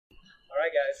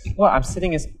guys. Well, I'm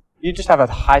sitting as... You just have a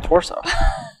high torso.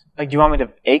 Like, do you want me to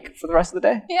ache for the rest of the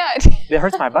day? Yeah. It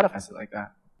hurts my butt if I sit like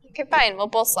that. Okay, fine. We'll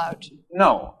both slouch.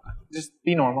 No. Just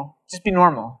be normal. Just be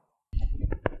normal.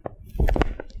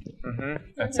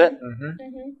 That's it.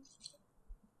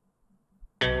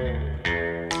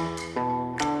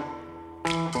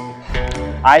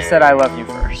 I said I love you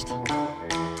first.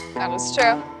 That was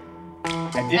true.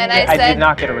 I did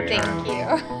not get a return. Thank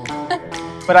you.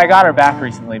 But I got her back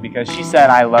recently because she said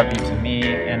I love you to me,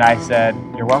 and I said,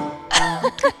 you're welcome.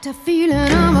 Got a feeling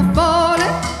I'm a falling,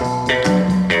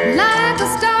 like a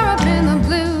star up in the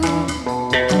blue,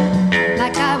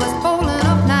 like I was falling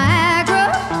off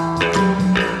Niagara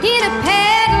in a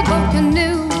paddle boat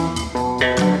canoe.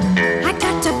 I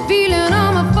got a feeling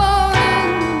I'm a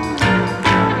falling,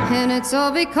 and it's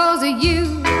all because of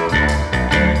you.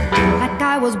 Like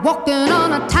I was walking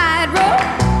on a tightrope,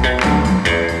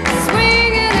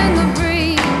 swinging in the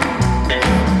breeze,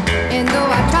 and though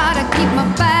I try to keep my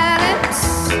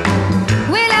balance,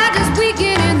 well, I just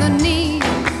weaken in the knees.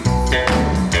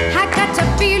 I got a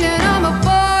feeling I'm a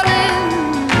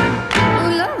falling. Oh,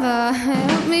 lover,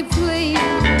 help me please.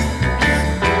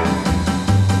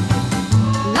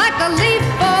 Like a leaf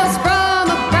falls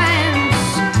from a branch,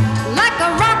 like a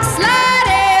rock slide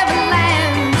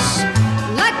avalanche,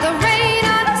 like the rain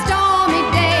on a stormy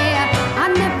day. I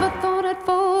never thought I'd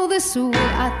fall this way.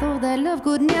 I thought that love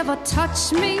could never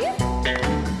touch me.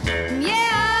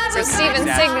 So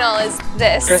Steven's signal is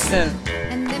this. Christyn.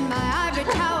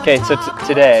 Okay, so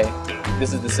today,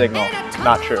 this is the signal.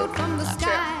 Not true. Not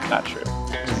true. Not true.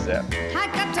 This is it. I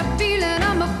got a feeling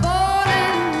I'm a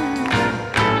falling.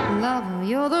 Lover,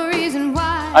 you're the reason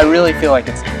why. I really feel like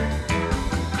it's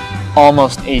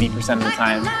almost 80% of the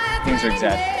time things are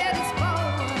exaggerated.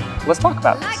 Let's talk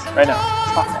about this right now.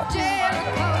 Let's talk about this.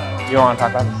 You don't want to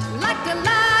talk about this? Like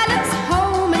Delilah's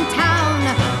home in town,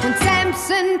 when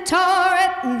Samson tore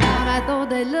it down. I thought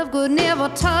that love could never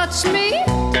touch me.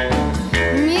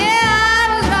 Yeah, I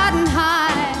was riding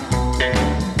high,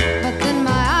 but then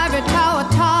my ivory tower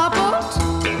toppled,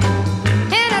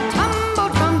 and I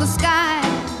tumbled from the sky.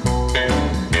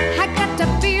 I got a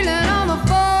feeling I'm a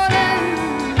falling,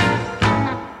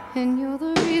 and you're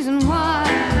the reason why.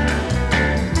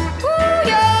 Ooh,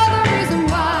 you're the reason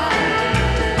why.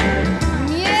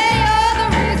 Yeah, you're the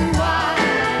reason why.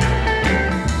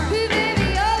 Ooh, baby,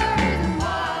 you're the reason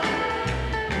why.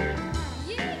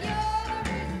 Yeah, you're the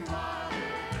reason why.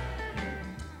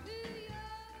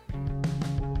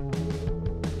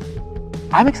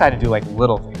 I'm excited to do like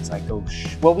little things, like go,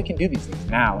 well, we can do these things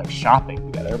now, like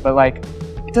shopping together, but like,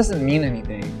 it doesn't mean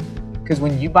anything. Because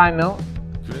when you buy milk,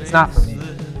 it's not for me.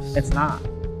 It's not.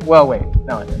 Well, wait,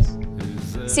 no, it is.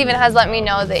 Steven has let me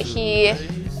know that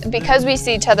because we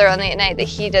see each other on late night, that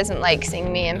he doesn't like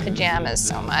seeing me in pajamas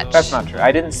so much. That's not true.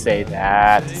 I didn't say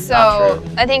that. It's So not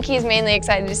true. I think he's mainly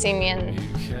excited to see me in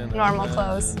normal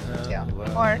clothes, too.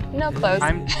 Or no clothes.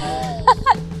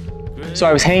 So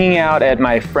I was hanging out at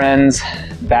my friend's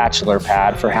bachelor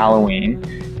pad for Halloween,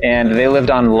 and they lived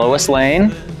on Lois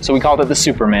Lane, so we called it the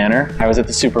Super Manor. I was at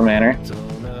the Super Manor.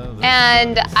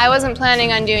 And I wasn't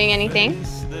planning on doing anything,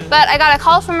 but I got a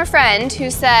call from a friend who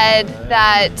said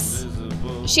that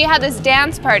she had this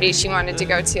dance party she wanted to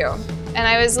go to. And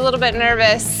I was a little bit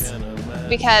nervous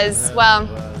because, well,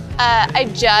 I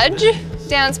judge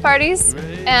dance parties,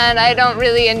 and I don't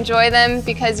really enjoy them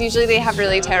because usually they have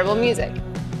really terrible music.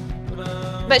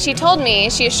 But she assured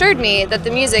me that the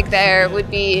music there would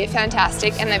be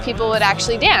fantastic and that people would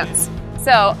actually dance.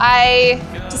 So I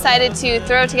decided to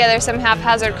throw together some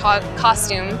haphazard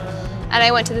costume, and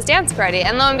I went to this dance party,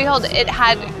 and lo and behold, it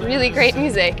had really great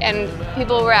music and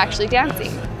people were actually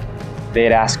dancing. They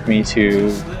had asked me to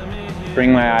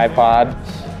bring my iPod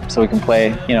so we can play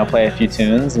a few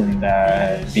tunes and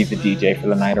be the DJ for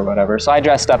the night or whatever. So I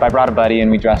dressed up, I brought a buddy and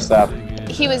we dressed up.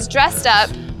 He was dressed up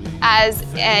as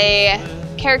a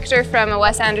character from a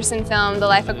Wes Anderson film, The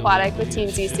Life Aquatic, with Teen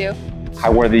Zissou. I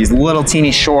wore these little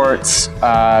teeny shorts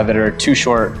that are too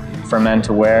short for men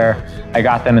to wear. I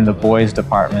got them in the boys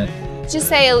department. Just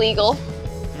say illegal.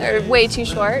 They're way too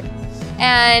short.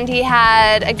 And he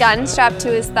had a gun strapped to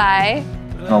his thigh.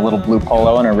 And a little blue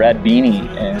polo and a red beanie.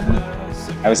 And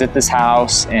I was at this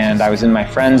house and I was in my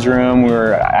friend's room.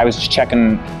 I was just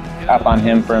checking up on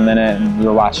him for a minute, and we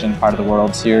were watching part of the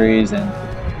World Series. And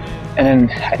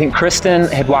then I think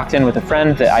Christyn had walked in with a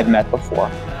friend that I'd met before.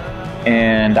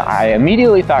 And I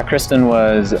immediately thought Christyn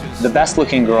was the best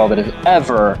looking girl that had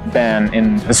ever been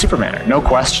in the Super Manor, no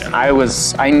question.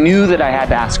 I knew that I had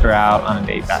to ask her out on a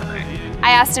date that night.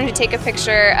 I asked him to take a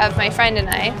picture of my friend and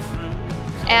I,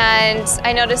 and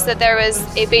I noticed that there was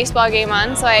a baseball game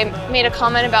on, so I made a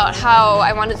comment about how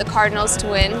I wanted the Cardinals to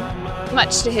win,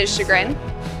 much to his chagrin.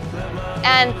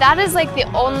 And that is like the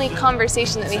only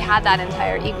conversation that we had that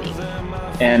entire evening.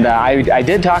 And I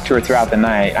did talk to her throughout the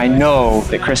night. I know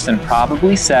that Christyn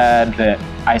probably said that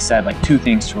I said like 2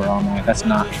 things to her all night. That's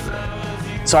not true.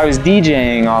 So I was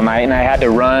DJing all night and I had to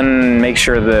run, make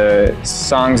sure the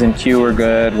songs in queue were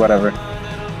good, whatever.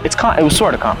 It was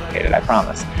sort of complicated, I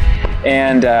promise.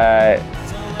 And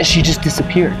she just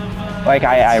disappeared. Like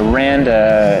I ran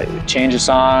to change a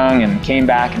song and came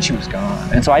back and she was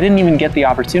gone. And so I didn't even get the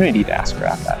opportunity to ask her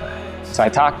out that night. So I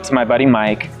talked to my buddy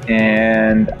Mike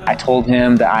and I told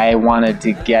him that I wanted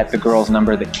to get the girl's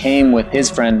number that came with his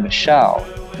friend Michelle.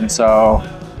 And so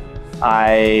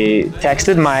I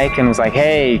texted Mike and was like,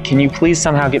 hey, can you please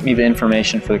somehow get me the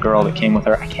information for the girl that came with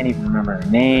her? I can't even remember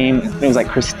her name. It was like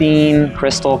Christyn,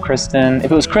 Crystal, Christyn.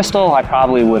 If it was Crystal, I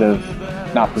probably would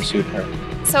have not pursued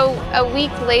her. So a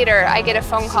week later, I get a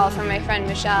phone call from my friend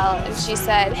Michelle, and she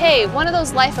said, hey, one of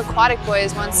those Life Aquatic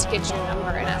boys wants to get your number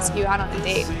and ask you out on a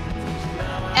date.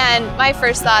 And my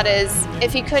first thought is,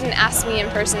 if he couldn't ask me in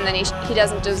person, then he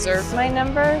doesn't deserve my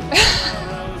number.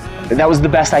 That was the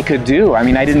best I could do. I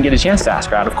mean, I didn't get a chance to ask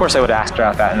her out. Of course I would have asked her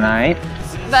out that night.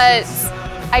 But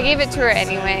I gave it to her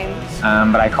anyway.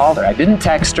 But I called her. I didn't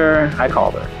text her, I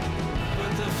called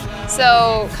her.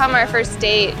 So come our first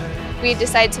date, we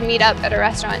decided to meet up at a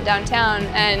restaurant downtown,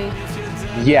 and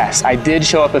yes, I did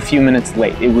show up a few minutes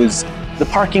late. The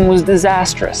parking was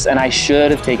disastrous, and I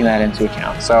should have taken that into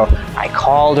account. So I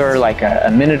called her like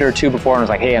a minute or 2 before and was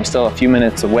like, hey, I'm still a few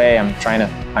minutes away. I'm trying to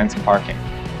find some parking.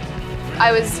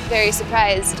 I was very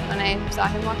surprised when I saw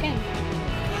him walk in.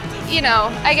 You know,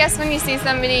 I guess when you see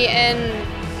somebody in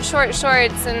short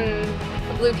shorts and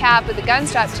a blue cap with a gun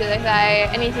strapped to their thigh,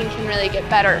 anything can really get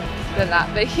better than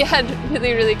that. But he had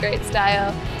really, really great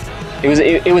style.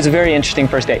 It was a very interesting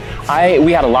first date.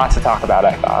 We had a lot to talk about,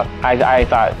 I thought. I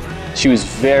thought she was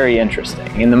very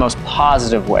interesting in the most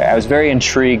positive way. I was very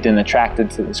intrigued and attracted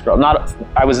to this girl.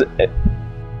 I was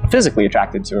physically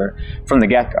attracted to her from the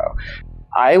get-go.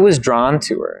 I was drawn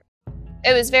to her.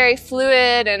 It was very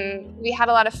fluid and we had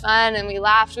a lot of fun and we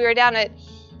laughed. We were down at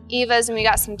Eva's and we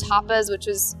got some tapas, which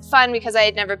was fun because I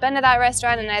had never been to that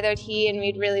restaurant and neither had he, and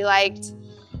we'd really liked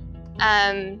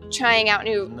trying out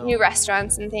new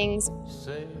restaurants and things.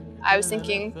 I was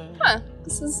thinking,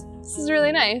 this is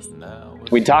really nice.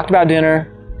 We talked about dinner,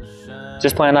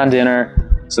 just planned on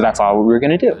dinner, so that's all we were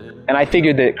gonna do. And I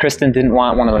figured that Christyn didn't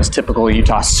want one of those typical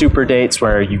Utah super dates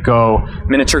where you go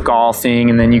miniature golfing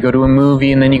and then you go to a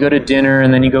movie and then you go to dinner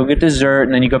and then you go get dessert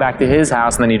and then you go back to his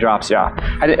house and then he drops you off.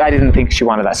 I didn't think she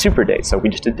wanted that super date, so we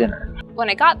just did dinner. When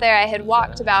I got there, I had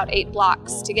walked about 8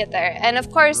 blocks to get there. And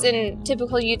of course, in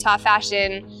typical Utah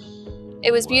fashion,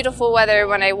 it was beautiful weather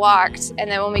when I walked, and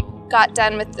then when we got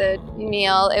done with the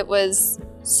meal, it was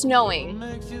snowing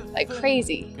like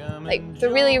crazy. Like the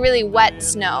really, really wet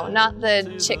snow, not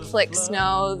the chick flick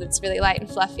snow that's really light and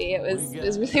fluffy. It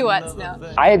was really wet snow.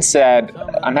 I had said,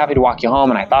 I'm happy to walk you home,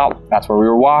 and I thought that's where we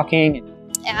were walking.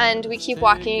 And we keep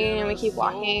walking, and we keep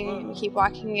walking, and we keep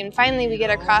walking, and finally we get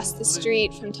across the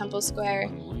street from Temple Square.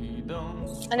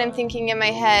 And I'm thinking in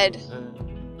my head,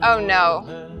 oh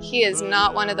no, he is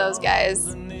not one of those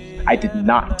guys. I did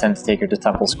not intend to take her to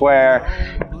Temple Square.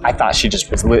 I thought she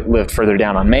just lived further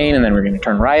down on Main and then we're going to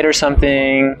turn right or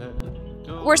something.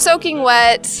 We're soaking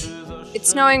wet, it's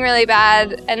snowing really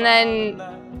bad, and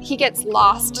then he gets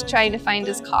lost trying to find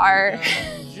his car.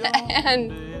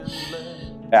 And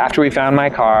after we found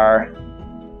my car,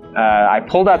 I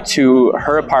pulled up to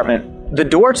her apartment. The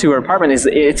door to her apartment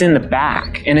it's in the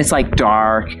back and it's like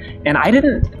dark, and I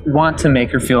didn't want to make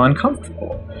her feel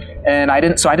uncomfortable. And I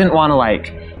didn't want to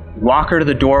like walk her to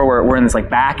the door where we're in this like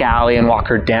back alley and walk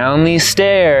her down these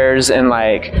stairs and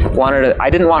like I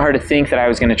didn't want her to think that I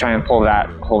was going to try and pull that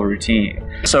whole routine.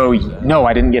 So no,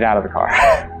 I didn't get out of the car.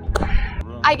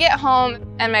 I get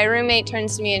home and my roommate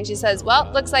turns to me and she says, well,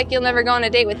 looks like you'll never go on a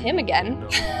date with him again.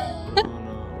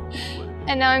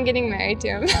 And now I'm getting married to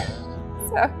him.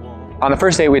 So. On the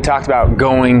first date, we talked about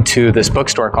going to this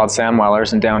bookstore called Sam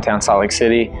Weller's in downtown Salt Lake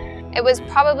City. It was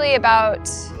probably about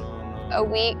a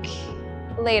week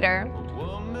later,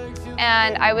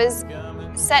 and I was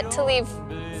set to leave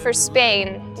for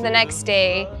Spain the next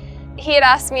day. He had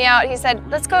asked me out. He said,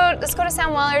 let's go to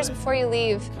Sam Weller's before you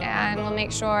leave, and we'll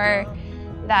make sure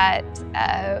that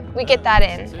we get that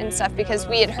in and stuff, because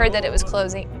we had heard that it was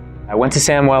closing. I went to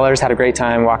Sam Weller's, had a great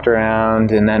time, walked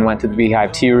around, and then went to the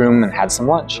Beehive Tea Room and had some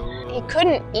lunch. He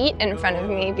couldn't eat in front of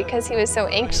me because he was so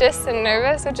anxious and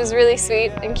nervous, which is really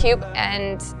sweet and cute,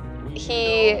 and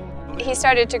he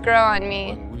started to grow on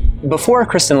me before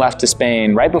Christyn left to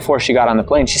Spain, right before she got on the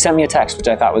plane, she sent me a text, which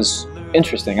I thought was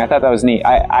interesting. I thought that was neat.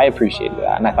 I appreciated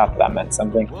that, and I thought that meant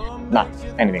something. Not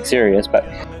anything serious, but...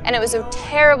 And it was a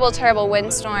terrible, terrible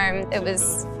windstorm. It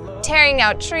was tearing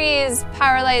out trees,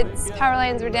 power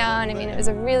lines were down. I mean, it was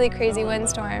a really crazy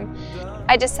windstorm.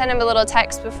 I just sent him a little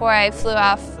text before I flew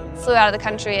out of the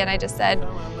country, and I just said,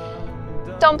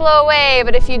 "Don't blow away,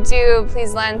 but if you do,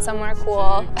 please land somewhere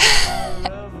cool."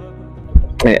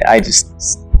 I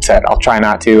just said, I'll try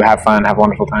not to, have fun, have a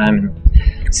wonderful time,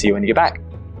 and see you when you get back.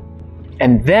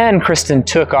 And then Christyn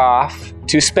took off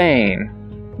to Spain,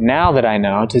 now that I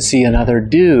know, to see another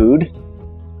dude.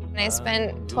 And I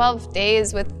spent 12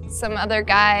 days with some other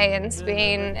guy in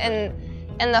Spain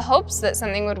in the hopes that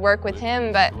something would work with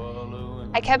him, but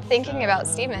I kept thinking about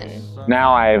Stephen.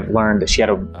 Now I've learned that she had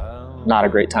not a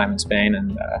great time in Spain,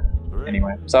 and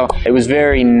anyway. So it was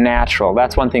very natural.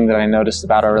 That's one thing that I noticed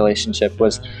about our relationship,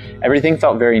 was everything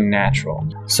felt very natural.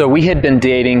 So we had been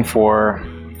dating for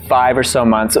 5 or so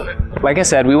months. Like I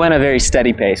said, we went a very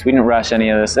steady pace. We didn't rush any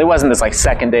of this. It wasn't this like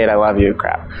second date, I love you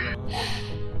crap.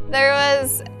 There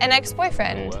was an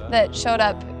ex-boyfriend that showed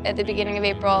up at the beginning of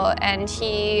April, and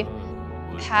he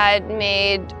had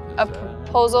made a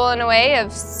proposal in a way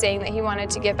of saying that he wanted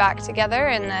to get back together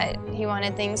and that he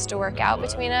wanted things to work out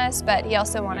between us, but he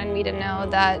also wanted me to know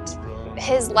that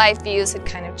his life views had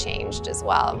kind of changed as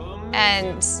well.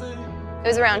 And it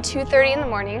was around 2:30 in the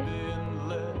morning.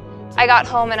 I got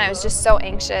home and I was just so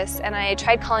anxious, and I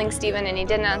tried calling Stephen and he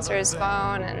didn't answer his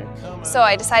phone, and so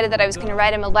I decided that I was going to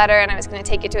write him a letter and I was going to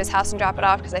take it to his house and drop it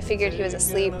off because I figured he was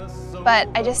asleep. But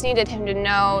I just needed him to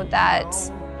know that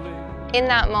in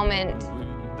that moment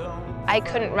I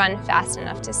couldn't run fast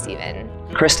enough to Stephen.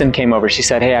 Christyn came over. She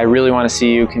said, "Hey, I really want to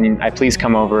see you. Can I please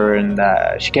come over?" And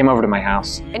she came over to my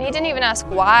house. And he didn't even ask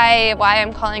why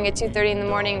I'm calling at 2:30 in the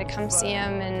morning to come see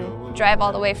him and drive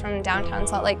all the way from downtown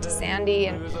Salt Lake to Sandy.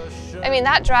 And I mean,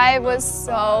 that drive was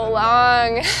so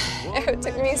long. It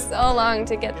took me so long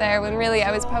to get there when really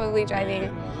I was probably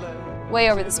driving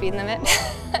way over the speed limit.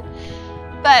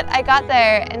 But I got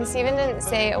there and Stephen didn't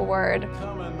say a word.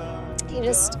 He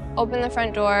just opened the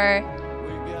front door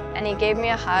and he gave me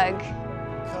a hug.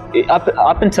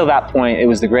 Up until that point, it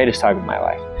was the greatest hug of my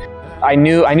life. I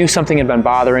knew something had been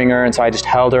bothering her, and so I just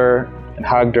held her and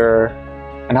hugged her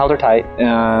and held her tight.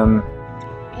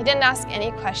 He didn't ask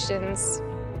any questions.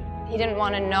 He didn't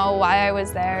want to know why I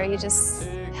was there. He just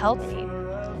held me.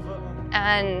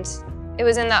 And it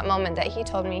was in that moment that he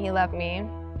told me he loved me.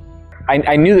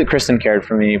 I knew that Christyn cared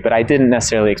for me, but I didn't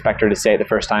necessarily expect her to say it the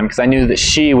first time because I knew that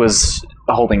she was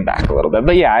holding back a little bit.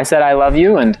 But yeah, I said I love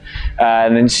you, and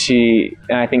then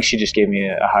I think she just gave me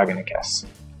a hug and a kiss.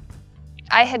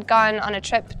 I had gone on a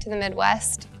trip to the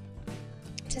Midwest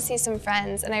to see some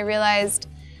friends, and I realized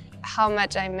how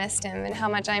much I missed him and how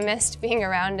much I missed being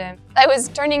around him. I was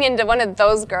turning into one of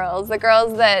those girls, the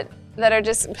girls that are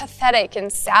just pathetic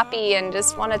and sappy and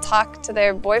just want to talk to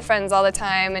their boyfriends all the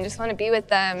time and just want to be with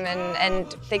them,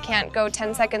 and they can't go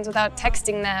 10 seconds without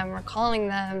texting them or calling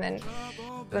them, and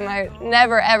I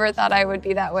never ever thought I would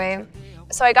be that way.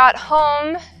 So I got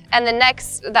home, and in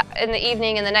the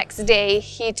evening and the next day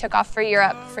he took off for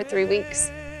Europe for 3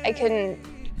 weeks. I couldn't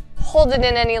hold it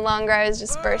in any longer. I was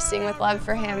just bursting with love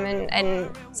for him, and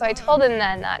so I told him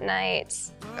then that night.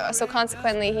 So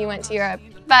consequently he went to Europe.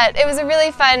 But it was a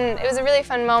really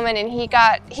fun moment, and he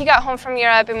got home from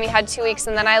Europe and we had 2 weeks,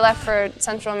 and then I left for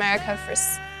Central America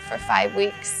for 5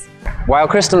 weeks. While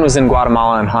Christyn was in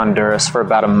Guatemala and Honduras for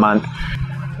about a month,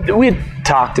 we had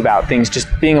talked about things just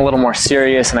being a little more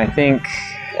serious, and I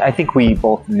think we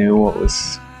both knew what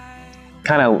was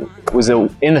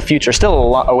in the future,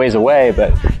 still a ways away,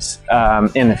 but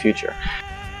in the future.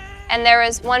 And there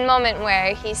was one moment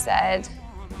where he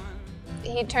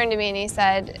turned to me and he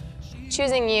said,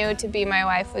 "Choosing you to be my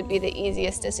wife would be the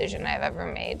easiest decision I've ever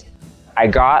made." I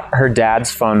got her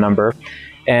dad's phone number,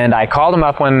 and I called him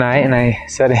up one night and I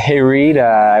said, "Hey Reed,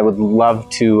 I would love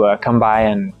to come by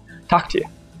and talk to you."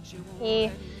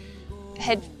 He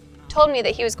had told me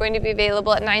that he was going to be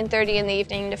available at 9:30 in the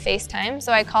evening to FaceTime,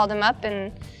 so I called him up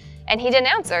and he didn't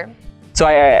answer. So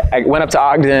I went up to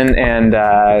Ogden and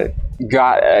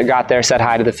got there, said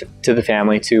hi to the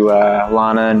family, to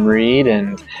Lana and Reed,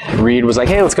 and Reed was like,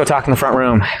 "Hey, let's go talk in the front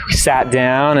room." We sat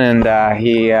down, and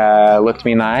he looked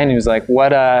me in the eye and he was like,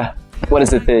 "What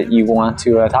is it that you want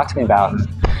to talk to me about?" And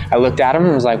I looked at him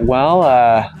and was like,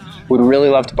 "Well, would really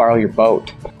love to borrow your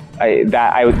boat."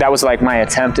 That was like my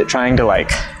attempt at trying to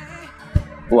like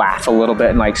laugh a little bit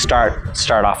and like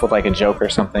start off with like a joke or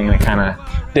something, and it kind of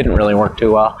didn't really work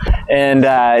too well. And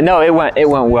no, it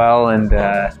went well, and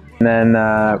then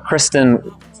Christyn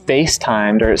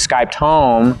FaceTimed or Skyped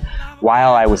home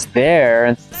while I was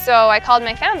there. So I called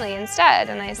my family instead,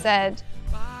 and I said,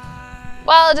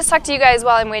 well, I'll just talk to you guys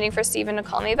while I'm waiting for Steven to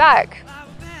call me back.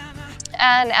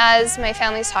 And as my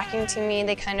family's talking to me,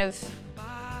 they kind of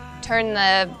turn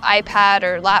the iPad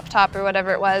or laptop or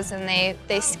whatever it was, and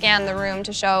they scan the room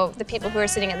to show the people who are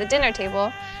sitting at the dinner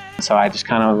table. So I just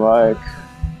kind of was like,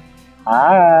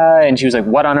 hi, and she was like,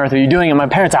 what on earth are you doing at my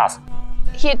parents' house?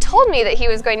 He had told me that he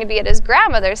was going to be at his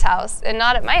grandmother's house and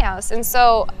not at my house. And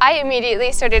so I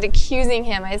immediately started accusing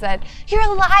him. I said, you're a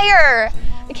liar.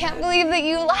 I can't believe that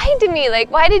you lied to me.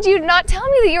 Like, why did you not tell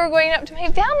me that you were going up to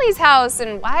my family's house?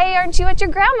 And why aren't you at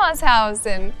your grandma's house?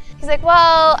 And he's like,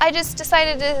 well, I just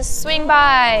decided to swing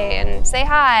by and say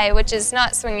hi, which is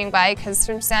not swinging by because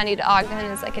from Sandy to Ogden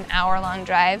is like an hour-long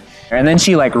drive. And then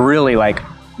she like really like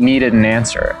needed an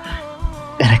answer.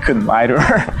 And I couldn't lie to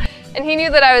her. And he knew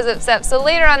that I was upset. So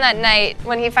later on that night,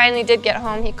 when he finally did get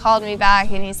home, he called me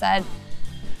back and he said,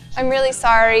 I'm really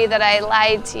sorry that I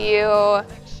lied to you,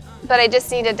 but I just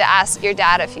needed to ask your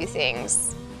dad a few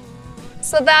things.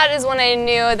 So that is when I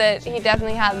knew that he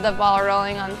definitely had the ball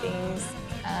rolling on things.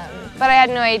 But I had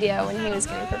no idea when he was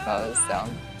going to propose, so.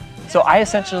 So I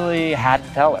essentially had to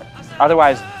tell her.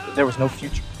 Otherwise, there was no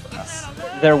future for us.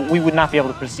 We would not be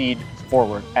able to proceed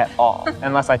forward at all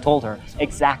unless I told her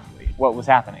exactly what was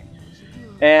happening.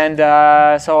 And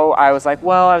so I was like,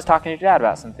 well, I was talking to your dad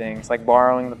about some things, like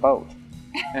borrowing the boat.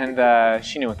 And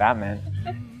she knew what that meant.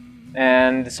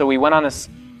 And so we went on this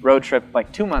road trip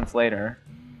like 2 months later.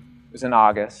 It was in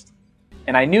August.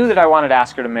 And I knew that I wanted to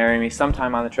ask her to marry me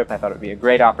sometime on the trip. I thought it would be a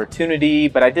great opportunity,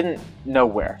 but I didn't know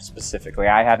where specifically.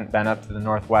 I hadn't been up to the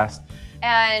Northwest.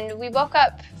 And we woke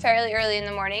up fairly early in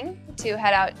the morning to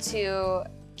head out to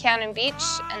Cannon Beach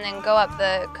and then go up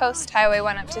the Coast Highway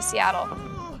 1 up to Seattle.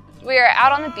 We were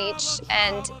out on the beach,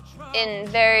 and in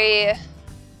very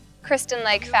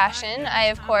Christyn-like fashion, I,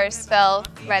 of course, fell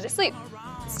right asleep.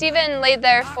 Steven laid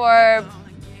there for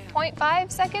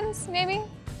 0.5 seconds, maybe,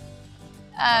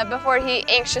 before he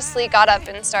anxiously got up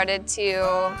and started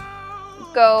to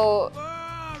go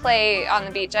play on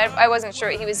the beach. I wasn't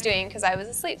sure what he was doing because I was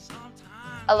asleep.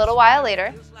 A little while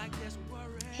later,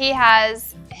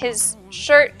 his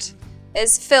shirt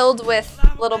is filled with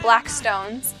little black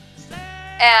stones.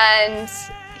 And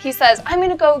he says, I'm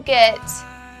gonna go get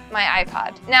my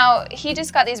iPod. Now, he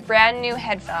just got these brand new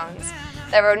headphones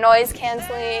that were noise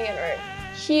canceling and were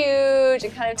huge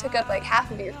and kind of took up like half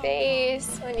of your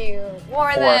face when you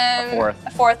wore them.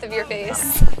 A fourth of your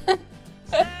face.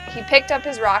 He picked up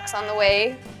his rocks on the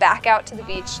way back out to the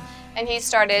beach, and he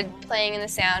started playing in the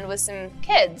sand with some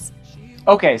kids.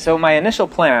 Okay, so my initial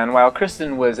plan while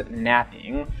Christyn was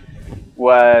napping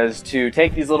was to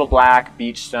take these little black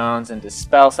beach stones and to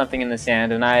spell something in the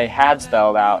sand, and I had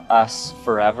spelled out "us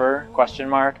forever?" ?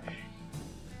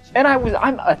 And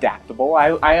I'm adaptable.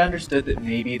 I understood that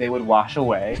maybe they would wash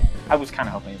away. I was kind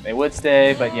of hoping they would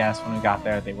stay, but yes, when we got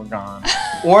there, they were gone.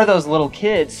 Or those little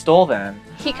kids stole them.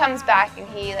 He comes back and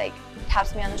he like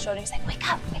taps me on the shoulder. He's like, wake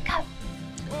up, wake up.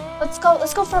 Let's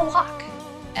go for a walk.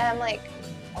 And I'm like,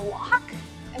 a walk?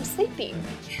 I'm sleeping.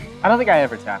 I don't think I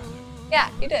ever tapped you. Yeah,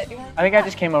 you did. I think I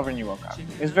just came over and you woke up.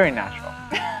 It was very natural.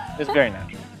 It was very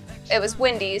natural. It was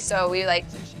windy, so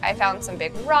I found some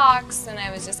big rocks, and I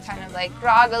was just kind of like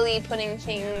groggily putting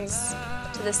things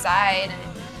to the side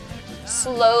and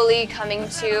slowly coming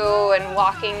to and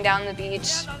walking down the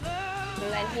beach.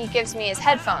 And then he gives me his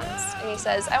headphones, and he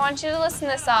says, I want you to listen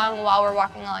to this song while we're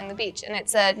walking along the beach. And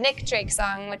it's a Nick Drake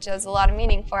song, which has a lot of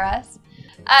meaning for us.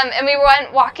 And we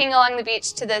went walking along the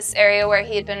beach to this area where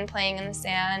he had been playing in the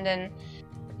sand, and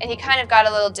he kind of got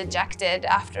a little dejected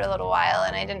after a little while,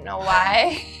 and I didn't know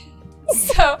why.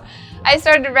 So I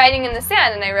started writing in the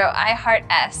sand, and I wrote, I heart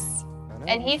S.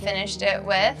 And he finished it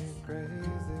with...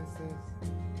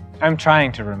 I'm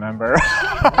trying to remember.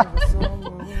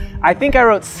 I think I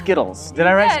wrote Skittles. Did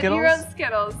I write Skittles? You wrote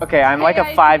Skittles. Okay, I'm like a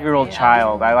 5-year-old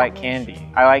child. I like candy.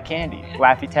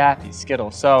 Laffy Taffy,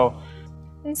 Skittles.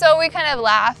 And so we kind of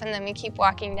laugh, and then we keep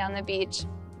walking down the beach.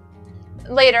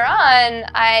 Later on,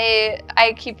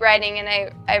 I keep writing,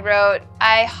 and I wrote,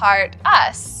 I heart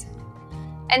us.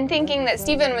 And thinking that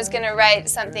Steven was going to write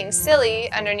something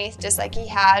silly underneath, just like he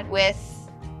had with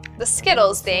the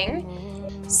Skittles thing.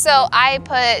 So I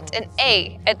put an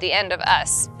A at the end of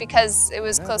us because it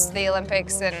was close to the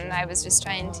Olympics and I was just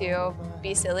trying to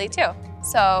be silly too.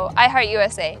 So I heart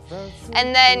USA.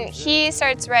 And then he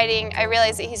starts writing, I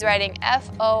realize that he's writing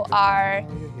F-O-R-E-V,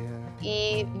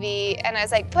 and I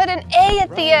was like, put an A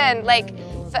at the end, like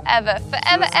forever,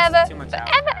 forever, ever,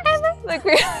 forever, ever, like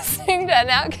we were listening to an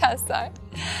Outcast song.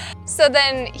 So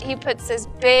then he puts this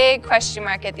big question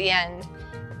mark at the end.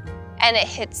 and it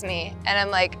hits me, and I'm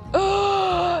like,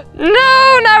 oh,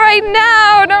 no, not right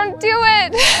now, don't do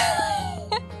it.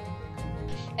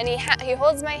 And he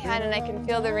holds my hand, and I can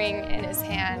feel the ring in his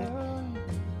hand.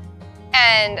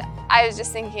 And I was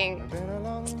just thinking,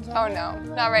 oh no,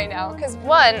 not right now. Because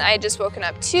 1, I had just woken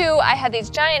up. 2, I had these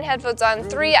giant headphones on.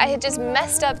 3, I had just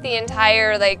messed up the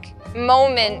entire like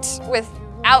moment with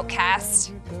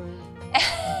Outcast.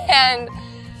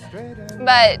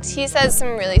 But he says some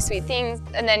really sweet things,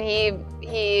 and then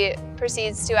he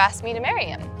proceeds to ask me to marry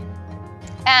him.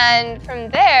 And from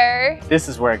there, this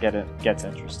is where it gets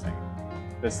interesting.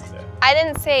 This is it. I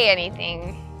didn't say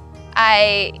anything.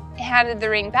 I handed the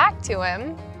ring back to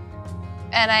him,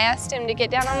 and I asked him to get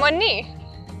down on one knee.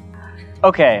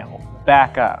 Okay,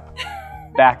 back up.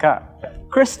 Back up.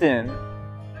 Christyn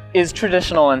is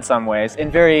traditional in some ways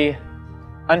and very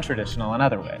untraditional in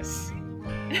other ways.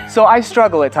 So I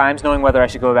struggle at times knowing whether I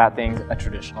should go about things a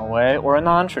traditional way or a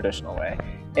non-traditional way.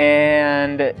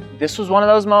 And this was one of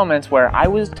those moments where I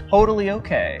was totally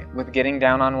okay with getting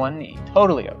down on one knee.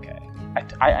 Totally okay.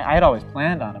 I had always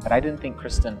planned on it, but I didn't think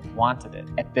Christyn wanted it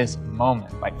at this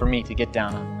moment, like for me to get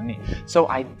down on one knee. So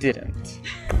I didn't.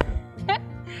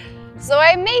 So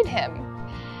I made him.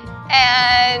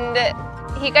 And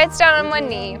he gets down on one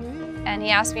knee, and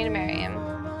he asked me to marry him.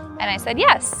 And I said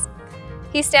yes.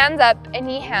 He stands up and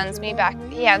he hands me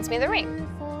the ring.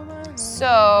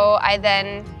 So I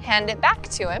then hand it back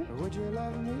to him,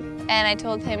 and I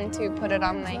told him to put it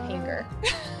on my finger,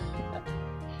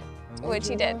 which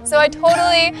he did. So I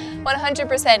totally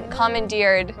 100%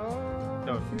 commandeered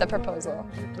the proposal.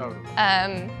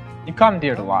 You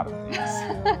commandeered a lot of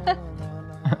things.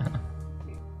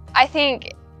 I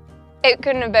think it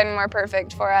couldn't have been more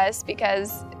perfect for us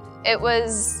because it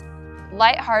was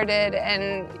lighthearted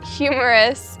and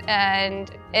humorous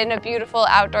and in a beautiful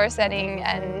outdoor setting,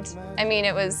 and I mean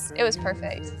it was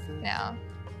perfect now.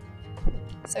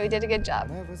 So we did a good job.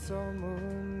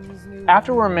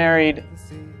 After we're married,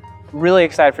 really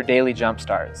excited for daily jump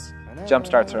starts. Jump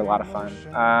starts are a lot of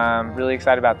fun. Really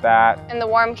excited about that. And the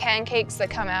warm pancakes that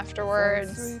come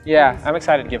afterwards. Yeah, I'm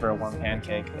excited to give her a warm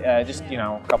pancake. Just, you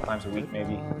know, a couple times a week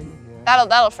maybe.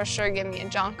 That'll for sure give me a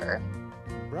jonker.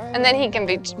 And then he can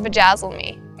bejazzle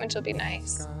me, which will be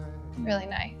nice. Really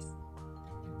nice.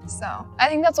 So I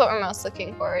think that's what we're most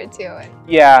looking forward to.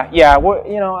 Yeah, you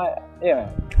know, yeah.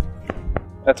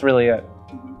 That's really it.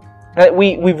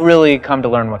 We've really come to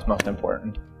learn what's most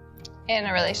important. In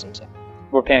a relationship.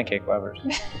 We're pancake lovers.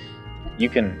 You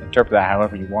can interpret that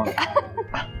however you want.